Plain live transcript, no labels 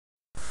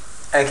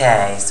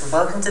Okay, so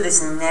welcome to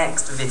this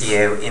next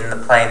video in the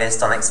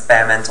playlist on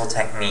experimental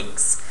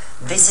techniques.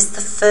 This is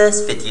the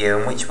first video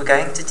in which we're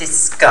going to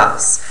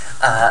discuss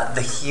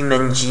the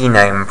Human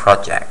Genome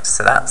Project.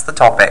 So that's the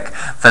topic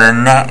for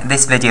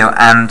this video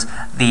and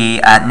the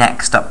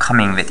next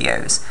upcoming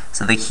videos.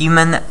 So the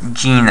Human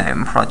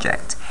Genome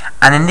Project.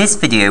 And in this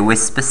video we're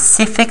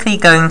specifically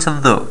going to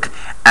look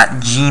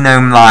at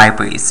genome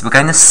libraries. So we're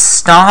going to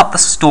start the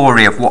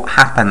story of what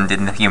happened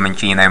in the Human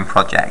Genome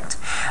Project.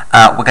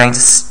 We're going to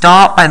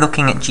start by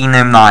looking at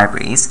genome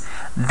libraries.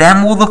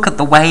 Then we'll look at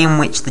the way in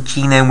which the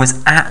genome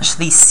was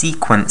actually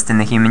sequenced in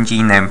the Human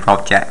Genome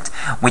Project,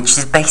 which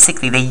is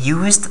basically they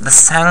used the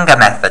Sanger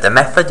method, a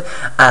method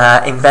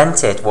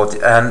invented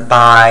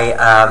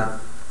by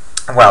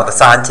the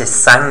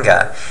scientist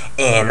Sanger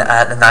in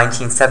the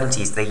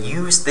 1970s. They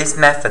used this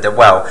method,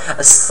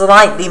 a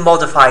slightly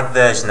modified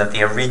version of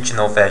the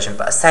original version,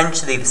 but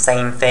essentially the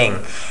same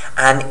thing.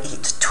 And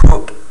it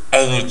took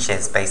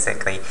ages,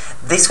 basically.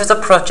 This was a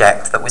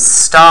project that was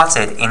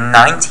started in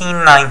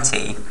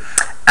 1990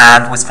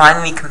 and was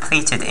finally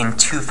completed in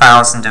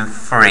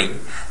 2003.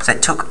 So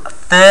it took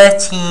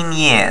 13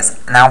 years.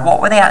 Now, what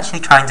were they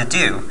actually trying to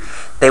do?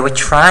 They were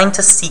trying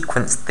to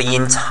sequence the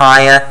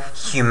entire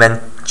human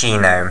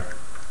genome.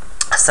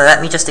 So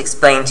let me just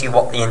explain to you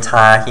what the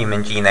entire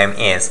human genome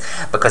is,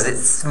 because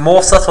it's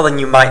more subtle than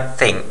you might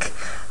think.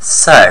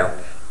 So,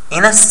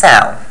 in a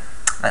cell,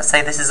 let's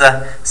say this is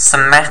a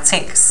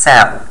somatic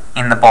cell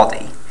in the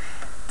body,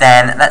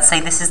 then let's say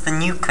this is the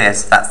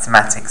nucleus of that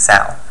somatic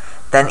cell.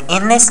 Then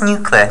in this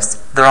nucleus,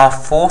 there are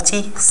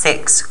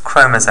 46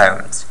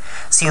 chromosomes.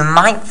 So you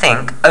might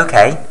think,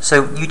 okay,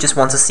 so you just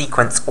want to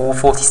sequence all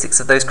 46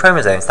 of those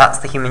chromosomes. That's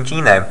the human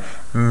genome.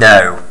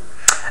 No.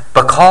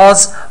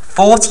 Because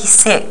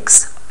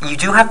 46, you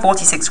do have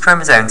 46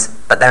 chromosomes,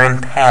 but they're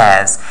in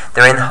pairs.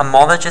 They're in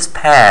homologous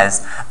pairs.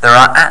 There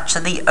are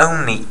actually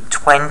only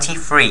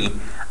 23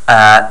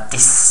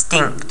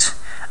 distinct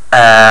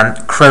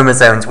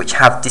chromosomes which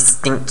have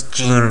distinct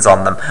genes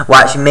on them.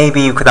 Well, actually,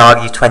 maybe you could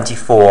argue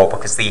 24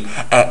 because the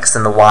X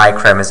and the Y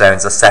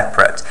chromosomes are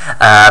separate.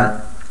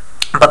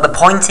 But the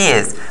point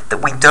is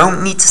that we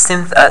don't need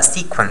to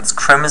sequence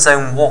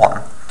chromosome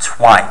 1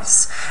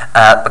 twice,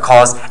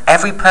 because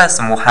every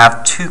person will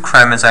have 2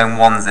 chromosome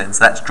 1s.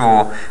 So let's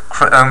draw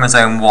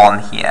chromosome 1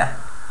 here.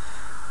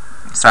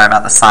 Sorry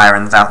about the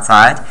sirens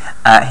outside.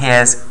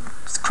 Here's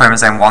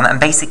chromosome 1, and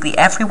basically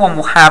everyone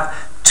will have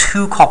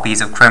 2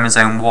 copies of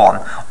chromosome 1.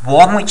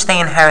 One which they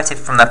inherited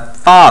from their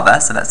father,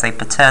 so let's say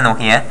paternal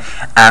here,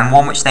 and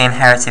one which they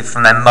inherited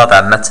from their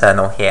mother,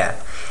 maternal here.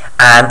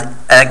 And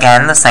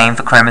again, the same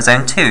for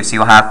chromosome 2. So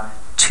you'll have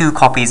 2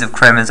 copies of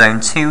chromosome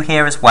 2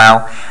 here as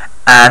well,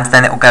 and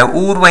then it will go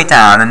all the way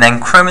down, and then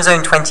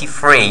chromosome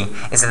 23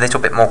 is a little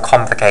bit more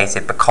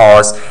complicated,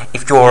 because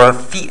if you're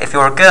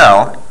a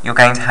girl, you're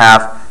going to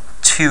have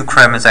 2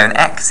 chromosome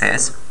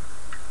X's,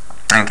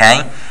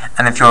 okay?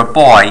 And if you're a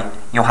boy,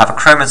 you'll have a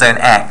chromosome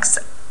X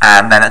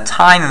and then a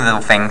tiny little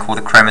thing called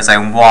a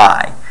chromosome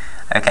Y.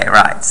 Okay,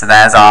 right, so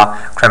there's our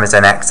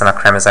chromosome X and our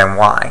chromosome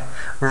Y.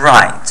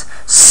 Right,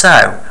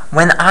 so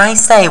when I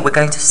say we're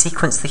going to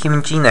sequence the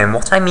human genome,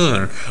 what I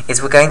mean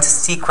is we're going to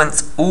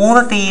sequence all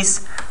of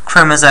these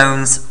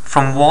chromosomes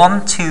from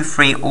 1, 2,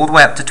 3, all the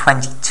way up to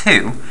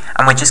 22,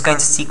 and we're just going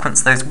to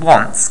sequence those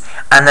once.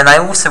 And then I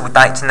also would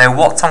like to know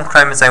what's on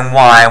chromosome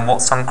Y and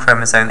what's on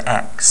chromosome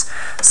X.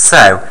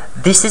 So,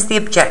 this is the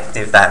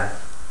objective then.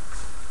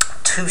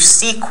 To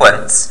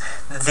sequence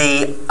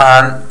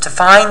to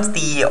find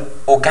the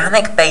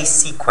organic base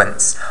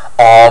sequence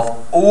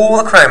of all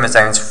the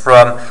chromosomes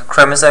from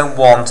chromosome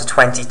 1 to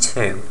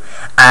 22.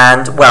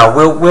 And, well,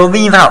 we'll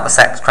leave out the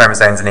sex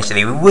chromosomes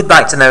initially. We would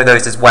like to know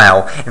those as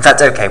well. In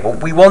fact, okay, well,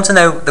 we want to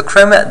know the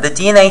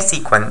DNA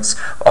sequence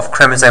of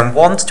chromosome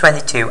 1 to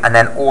 22, and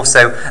then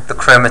also the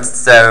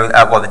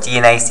the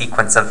DNA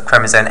sequence of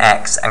chromosome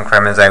X and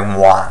chromosome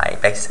Y,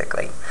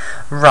 basically.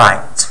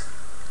 Right.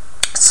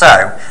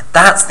 So,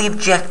 that's the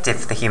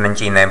objective for the Human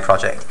Genome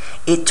Project.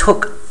 It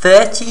took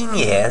 13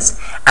 years,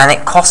 and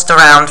it cost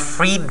around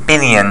 $3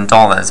 billion,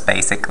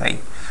 basically.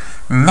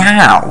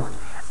 Now,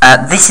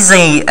 this is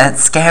a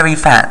scary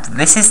fact.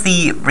 This is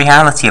the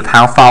reality of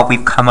how far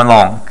we've come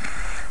along.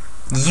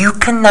 You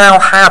can now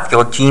have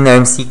your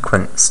genome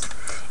sequenced.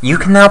 You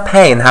can now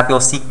pay and have your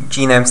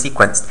genome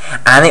sequenced,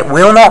 and it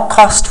will not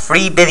cost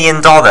 $3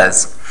 billion.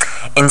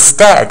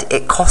 Instead,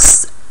 it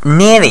costs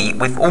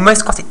we've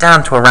almost got it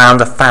down to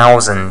around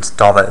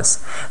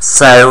 $1,000.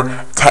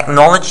 So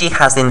technology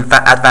has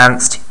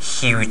advanced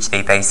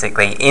hugely,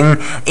 basically. In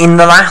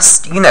the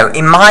last, in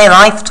my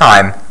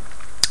lifetime,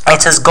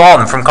 It has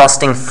gone from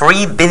costing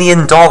 $3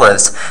 billion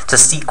to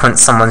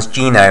sequence someone's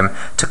genome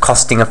to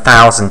costing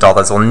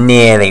 $1,000, or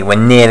nearly. We're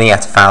nearly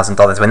at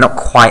 $1,000. We're not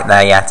quite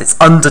there yet. It's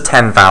under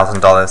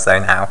 $10,000 though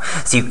now.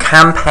 So you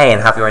can pay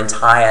and have your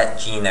entire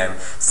genome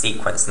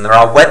sequenced. And there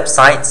are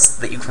websites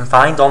that you can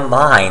find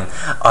online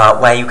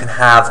where you can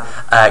have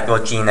your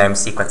genome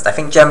sequenced. I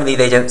think generally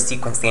they don't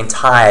sequence the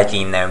entire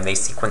genome. They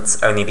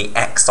sequence only the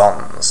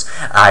exons,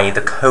 i.e.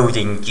 the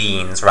coding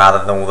genes, rather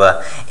than all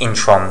the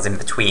introns in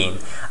between.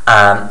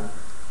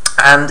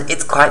 And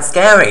it's quite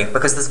scary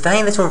because there's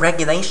very little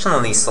regulation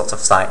on these sorts of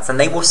sites, and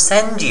they will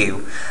send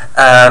you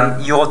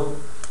your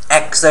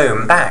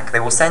exome back. They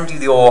will send you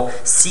your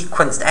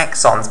sequenced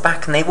exons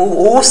back, and they will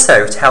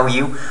also tell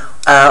you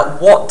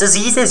what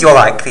diseases you're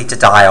likely to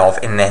die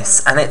of in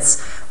this. And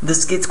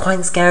it's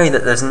quite scary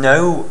that there's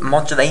no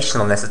modulation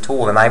on this at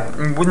all, and I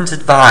wouldn't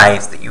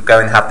advise that you go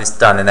and have this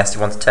done unless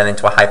you want to turn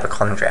into a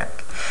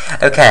hypochondriac.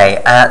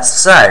 Okay,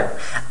 so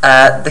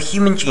the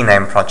Human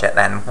Genome Project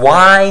then.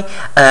 Why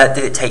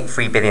did it take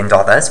 $3 billion?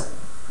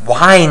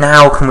 Why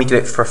now can we do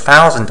it for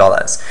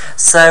 $1,000?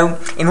 So,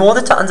 in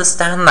order to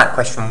understand that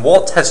question,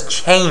 what has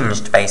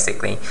changed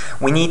basically,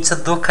 we need to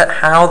look at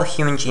how the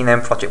Human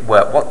Genome Project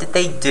worked. What did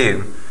they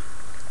do?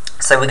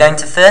 So we're going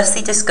to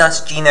firstly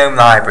discuss genome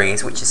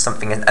libraries, which is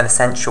something, an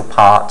essential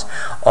part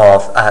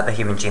of the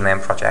Human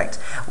Genome Project.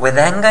 We're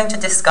then going to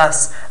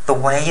discuss the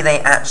way they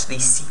actually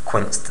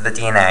sequenced the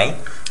DNA,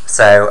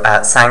 so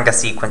Sanger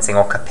sequencing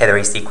or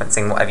capillary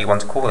sequencing, whatever you want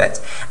to call it.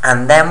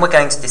 And then we're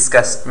going to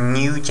discuss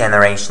new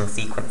generation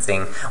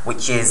sequencing,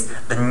 which is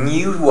the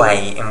new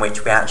way in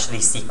which we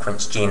actually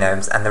sequence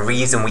genomes, and the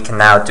reason we can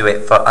now do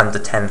it for under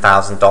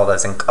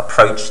 $10,000 and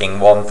approaching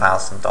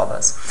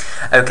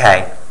 $1,000.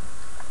 Okay.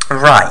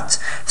 Right,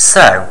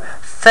 so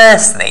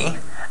firstly,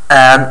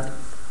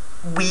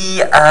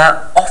 we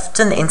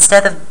often,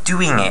 instead of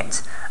doing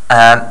it,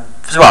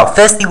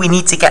 firstly we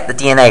need to get the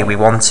DNA we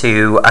want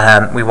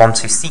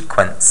to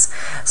sequence.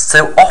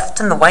 So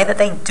often the way that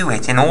they do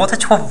it, in order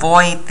to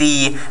avoid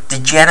the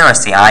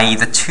degeneracy, i.e.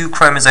 the 2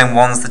 chromosome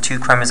 1s, the 2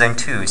 chromosome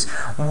 2s,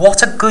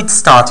 what a good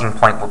starting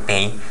point would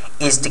be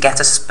is to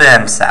get a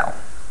sperm cell.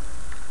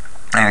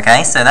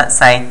 Okay, so let's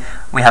say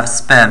we have a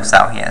sperm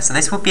cell here. So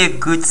this would be a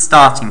good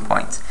starting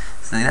point.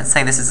 So let's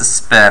say this is a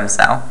sperm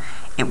cell.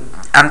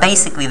 And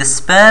basically the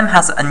sperm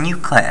has a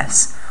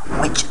nucleus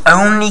which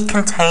only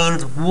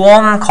contains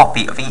 1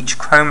 copy of each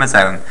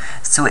chromosome.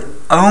 So it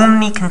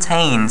only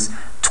contains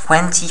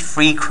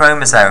 23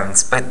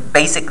 chromosomes. But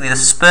basically the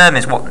sperm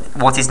is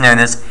what is known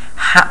as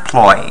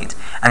haploid.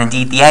 And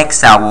indeed the egg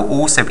cell will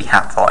also be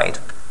haploid.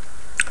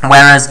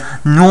 Whereas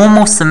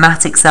normal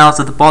somatic cells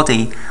of the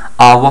body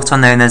are what are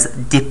known as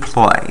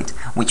diploid,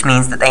 which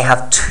means that they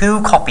have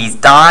 2 copies,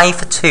 die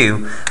for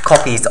 2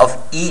 copies of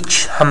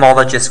each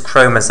homologous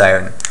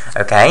chromosome.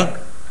 Okay?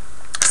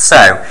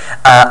 So,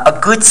 a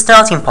good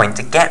starting point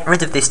to get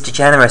rid of this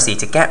degeneracy,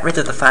 to get rid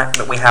of the fact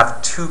that we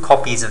have 2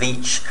 copies of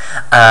each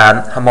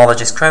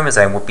homologous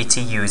chromosome, would be to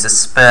use a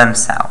sperm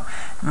cell.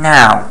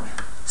 Now,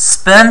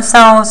 sperm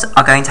cells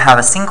are going to have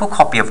a single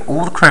copy of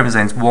all the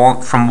chromosomes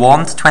from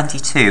 1 to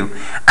 22,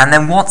 and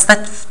then what's the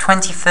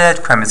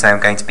 23rd chromosome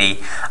going to be?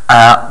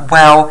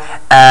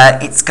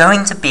 It's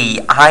going to be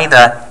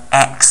either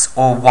X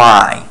or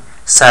Y.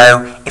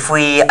 So if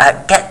we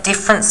get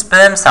different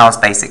sperm cells,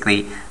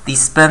 basically,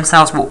 these sperm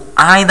cells will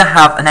either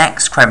have an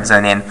X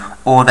chromosome in,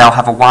 or they'll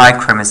have a Y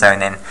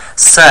chromosome in.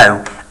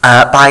 So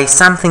by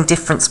sampling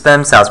different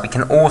sperm cells, we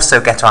can also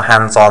get our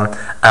hands on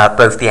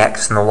both the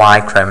X and the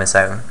Y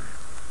chromosome.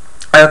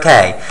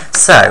 Okay,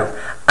 so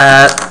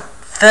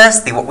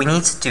firstly what we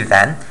need to do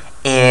then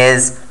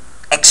is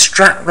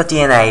extract the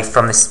DNA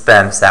from this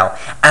sperm cell.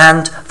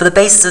 And for the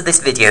basis of this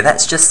video,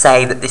 let's just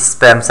say that this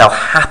sperm cell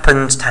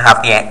happened to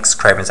have the X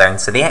chromosome.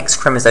 So the X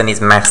chromosome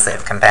is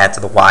massive compared to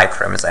the Y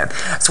chromosome.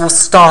 So we'll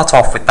start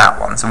off with that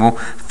one. So we'll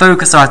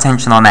focus our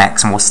attention on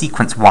X and we'll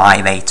sequence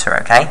Y later,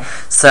 okay?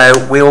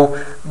 So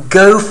we'll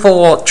go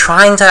for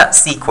trying to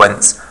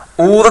sequence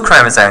all the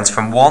chromosomes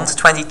from 1 to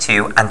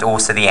 22 and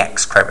also the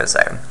X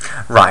chromosome.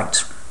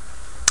 Right.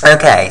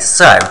 Okay,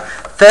 so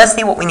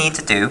firstly what we need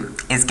to do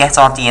is get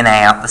our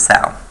DNA out the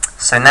cell.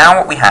 So now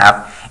what we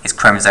have is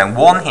chromosome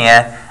 1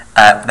 here,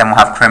 then we'll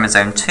have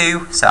chromosome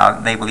 2, so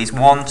I'll label these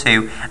 1,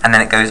 2, and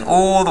then it goes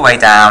all the way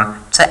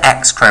down to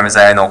X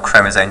chromosome, or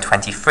chromosome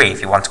 23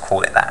 if you want to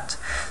call it that.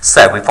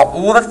 So we've got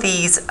all of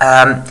these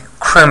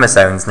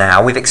chromosomes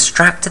now, we've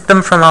extracted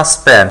them from our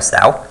sperm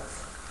cell.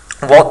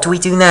 What do we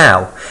do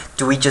now?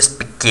 Do we just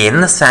begin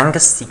the Sanger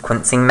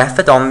sequencing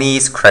method on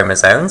these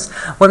chromosomes?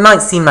 Well, it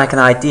might seem like an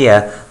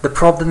idea. The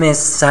problem is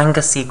Sanger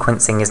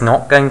sequencing is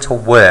not going to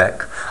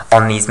work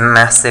on these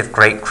massive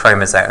great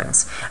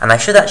chromosomes. And I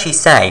should actually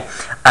say,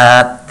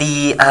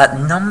 the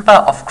number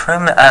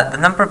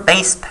of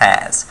base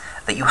pairs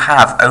that you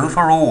have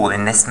overall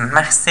in this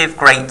massive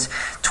great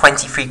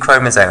 23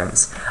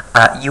 chromosomes,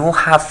 you will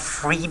have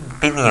 3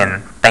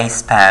 billion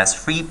base pairs,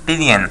 3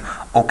 billion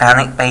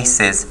organic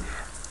bases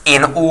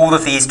in all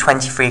of these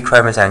 23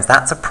 chromosomes.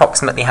 That's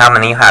approximately how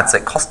many you had. So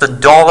it cost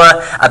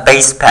 $1 a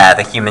base pair,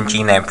 the Human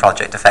Genome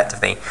Project,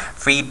 effectively.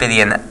 3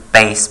 billion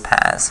base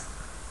pairs.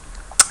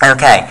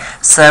 Okay,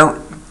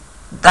 so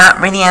that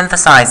really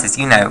emphasizes,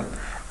 you know,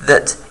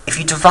 that if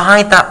you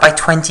divide that by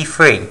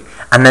 23,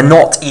 and they're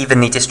not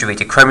evenly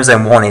distributed,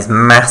 chromosome 1 is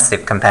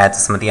massive compared to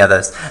some of the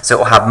others, so it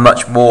will have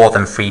much more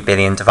than 3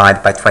 billion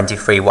divided by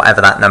 23,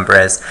 whatever that number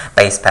is,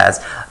 base pairs.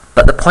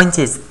 But the point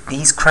is,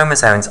 these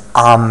chromosomes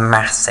are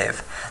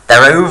massive.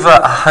 They're over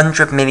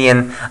 100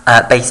 million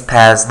base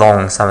pairs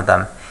long, some of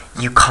them.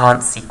 You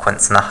can't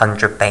sequence an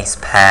 100 base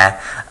pair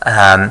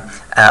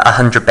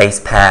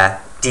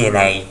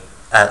DNA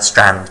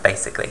strand,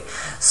 basically.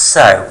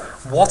 So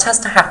what has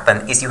to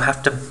happen is you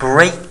have to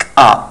break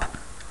up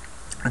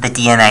the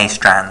DNA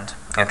strand.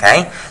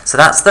 Okay, so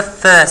that's the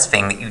first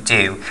thing that you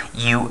do.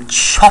 You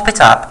chop it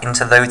up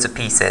into loads of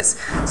pieces.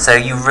 So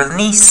you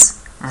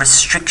release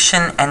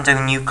restriction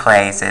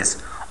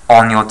endonucleases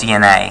on your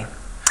DNA.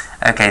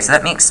 Okay, so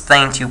let me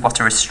explain to you what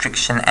a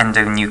restriction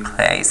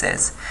endonuclease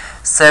is.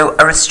 So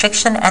a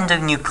restriction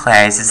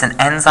endonuclease is an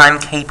enzyme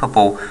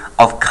capable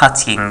of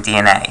cutting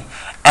DNA.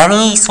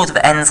 Any sort of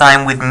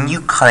enzyme with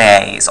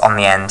nuclease on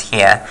the end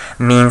here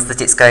means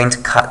that it's going to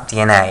cut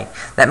DNA.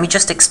 Let me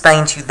just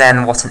explain to you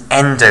then what an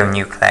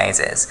endonuclease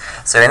is.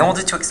 So in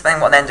order to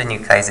explain what an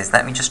endonuclease is,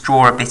 let me just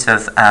draw a bit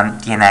of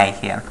DNA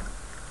here.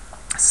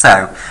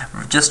 So,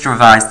 just to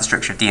revise the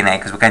structure of DNA,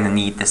 because we're going to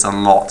need this a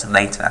lot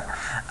later.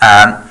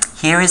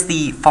 Here is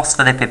the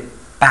phospholipid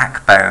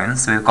backbone.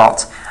 So we've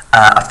got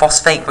a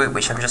phosphate group,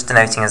 which I'm just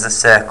denoting as a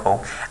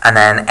circle, and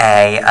then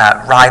a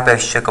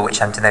ribose sugar,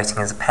 which I'm denoting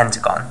as a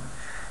pentagon.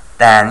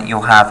 Then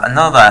you'll have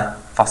another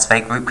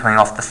phosphate group coming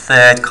off the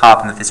third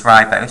carbon of this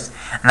ribose,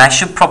 and I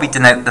should probably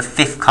denote the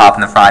fifth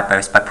carbon of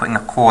ribose by putting a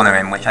corner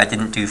in, which I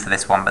didn't do for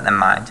this one, but never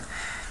mind.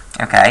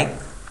 Okay,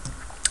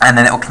 and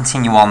then it will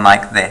continue on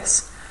like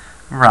this.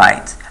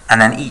 Right, and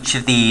then each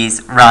of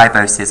these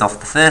riboses off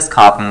the first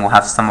carbon will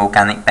have some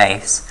organic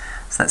base.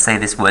 So let's say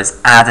this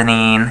was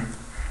adenine,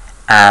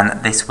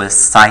 and this was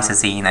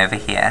cytosine over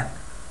here.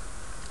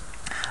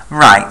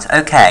 Right,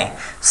 okay,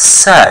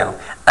 so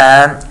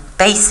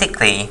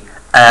basically,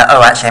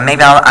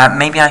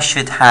 maybe I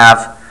should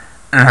have,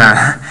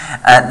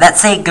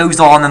 let's say it goes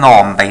on and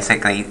on,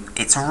 basically.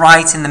 It's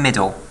right in the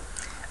middle.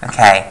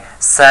 Okay,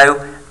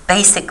 so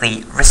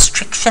basically,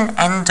 restriction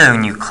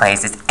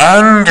endonuclease is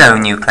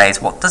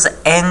endonuclease. What does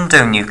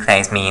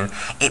endonuclease mean?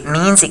 It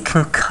means it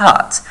can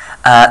cut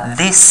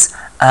this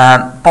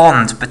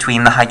bond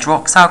between the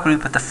hydroxyl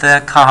group of the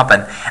third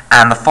carbon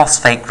and the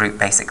phosphate group,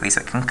 basically.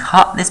 So it can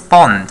cut this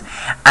bond,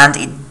 and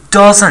it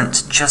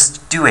doesn't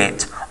just do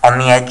it on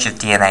the edge of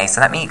DNA.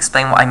 So let me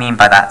explain what I mean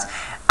by that.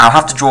 I'll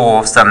have to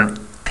draw some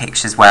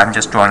pictures where I'm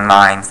just drawing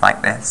lines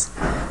like this.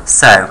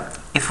 So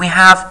if we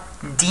have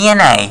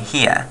DNA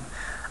here,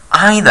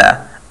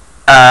 either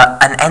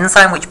an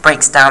enzyme which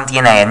breaks down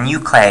DNA, a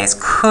nuclease,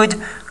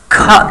 could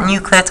cut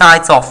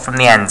nucleotides off from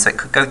the end. So it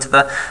could go to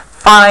the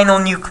final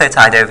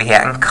nucleotide over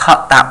here and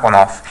cut that one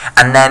off,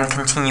 and then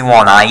continue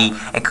on, i.e.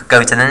 it could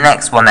go to the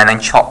next one then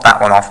and chop that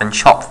one off and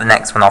chop the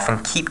next one off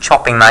and keep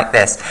chopping like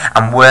this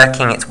and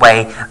working its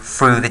way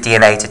through the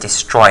DNA to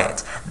destroy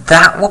it.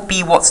 That would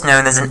be what's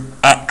known as an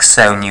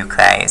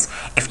exonuclease.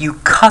 If you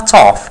cut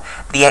off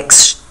the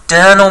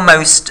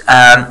externalmost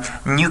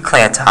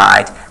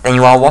nucleotide, then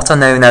you are what are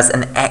known as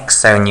an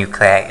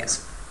exonuclease.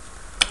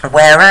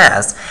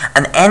 Whereas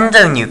an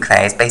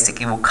endonuclease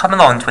basically will come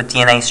along to a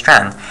DNA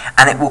strand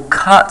and it will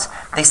cut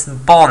this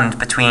bond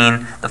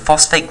between the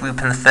phosphate group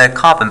and the third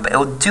carbon, but it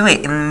will do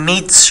it in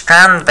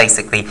mid-strand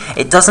basically.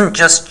 It doesn't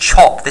just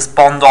chop this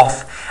bond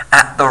off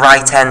at the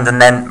right end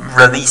and then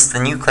release the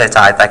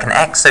nucleotide like an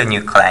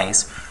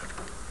exonuclease.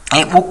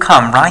 It will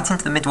come right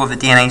into the middle of the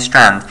DNA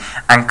strand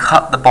and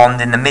cut the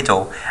bond in the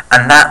middle,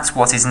 and that's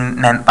what is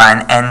meant by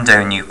an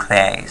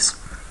endonuclease.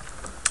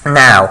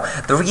 Now,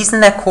 the reason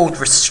they're called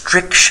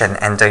restriction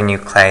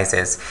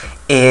endonucleases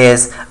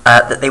is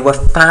that they were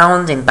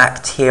found in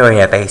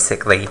bacteria,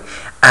 basically,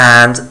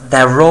 and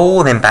their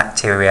role in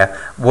bacteria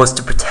was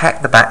to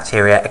protect the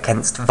bacteria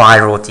against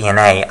viral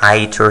DNA,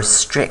 i.e. to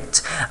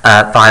restrict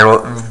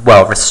viral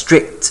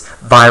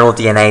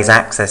DNA's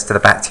access to the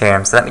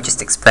bacterium. So let me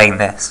just explain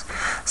this.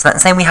 So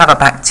let's say we have a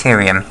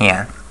bacterium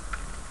here.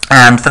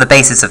 And for the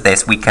basis of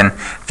this, we can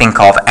think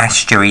of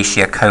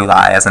Escherichia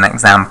coli as an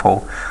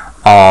example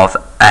of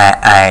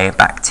a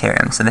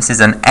bacterium. So this is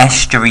an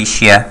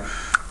Escherichia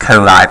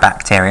coli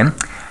bacterium.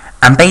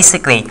 And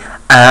basically,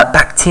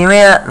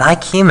 bacteria,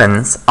 like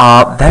humans,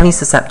 are very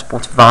susceptible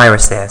to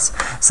viruses.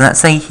 So let's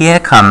say here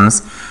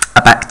comes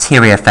a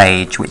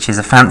bacteriophage, which is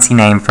a fancy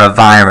name for a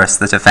virus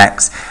that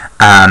affects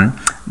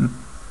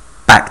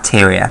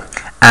bacteria.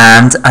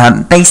 And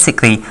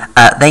basically,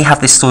 they have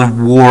this sort of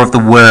war of the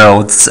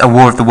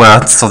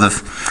worlds sort of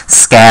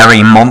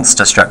scary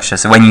monster structure.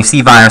 So when you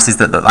see viruses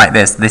that look like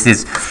this,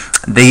 these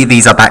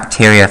are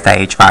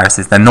bacteriophage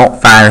viruses. They're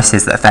not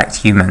viruses that affect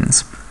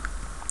humans.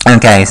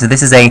 Okay, so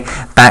this is a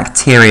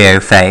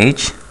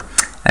bacteriophage.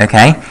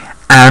 Okay,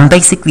 and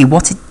basically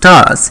what it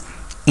does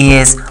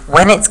is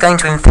when it's going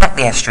to infect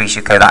the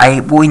Escherichia coli,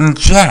 it will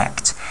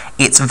inject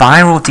its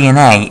viral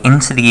DNA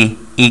into the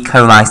E.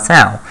 coli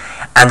cell.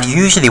 And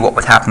usually what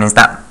would happen is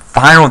that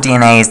viral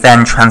DNA is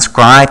then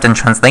transcribed and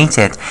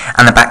translated,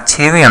 and the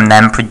bacterium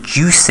then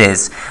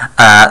produces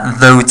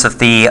loads of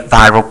the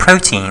viral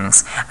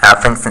proteins.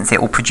 For instance,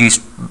 it will produce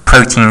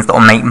proteins that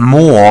will make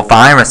more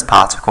virus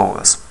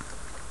particles.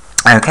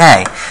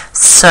 Okay,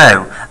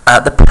 so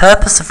the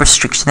purpose of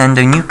restriction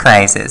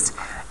endonucleases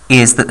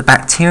is that the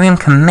bacterium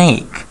can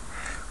make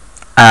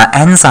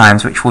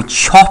enzymes which will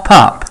chop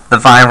up the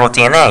viral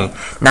DNA.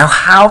 Now,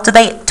 how do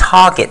they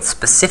target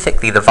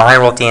specifically the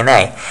viral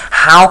DNA?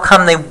 How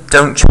come they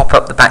don't chop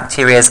up the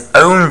bacteria's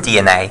own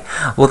DNA?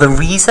 Well, the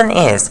reason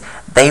is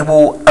they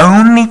will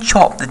only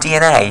chop the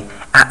DNA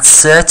at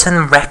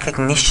certain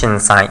recognition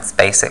sites,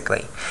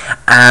 basically.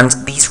 And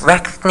these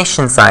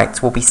recognition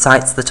sites will be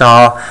sites that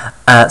are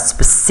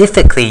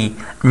specifically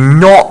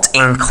not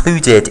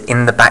included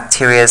in the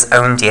bacteria's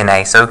own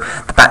DNA. So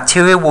the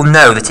bacteria will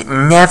know that it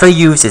never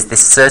uses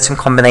this certain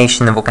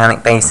combination of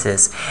organic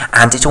bases,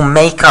 and it will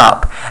make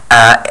up,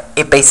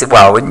 it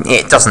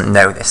doesn't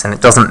know this and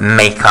it doesn't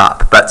make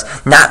up, but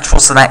natural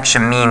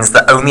selection means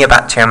that only a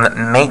bacterium that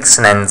makes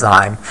an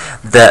enzyme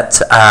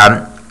that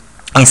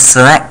is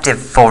selective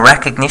for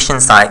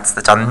recognition sites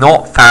that are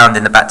not found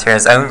in the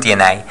bacteria's own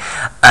DNA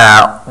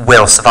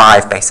will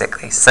survive,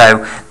 basically.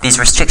 So these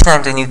restriction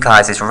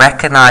endonucleases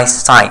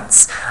recognize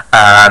sites,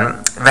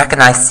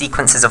 recognize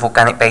sequences of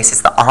organic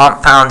bases that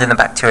aren't found in the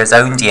bacteria's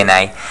own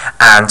DNA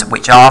and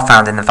which are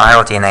found in the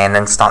viral DNA, and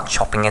then start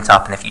chopping it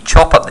up. And if you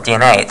chop up the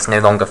DNA, it's no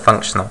longer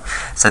functional.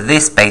 So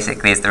this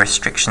basically is the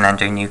restriction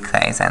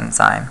endonuclease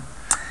enzyme.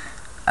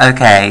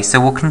 Okay,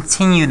 so we'll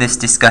continue this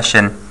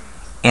discussion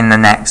in the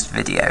next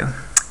video.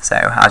 So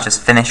I'll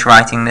just finish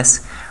writing this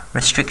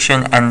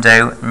restriction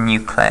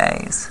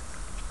endonuclease.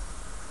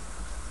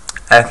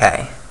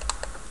 Okay.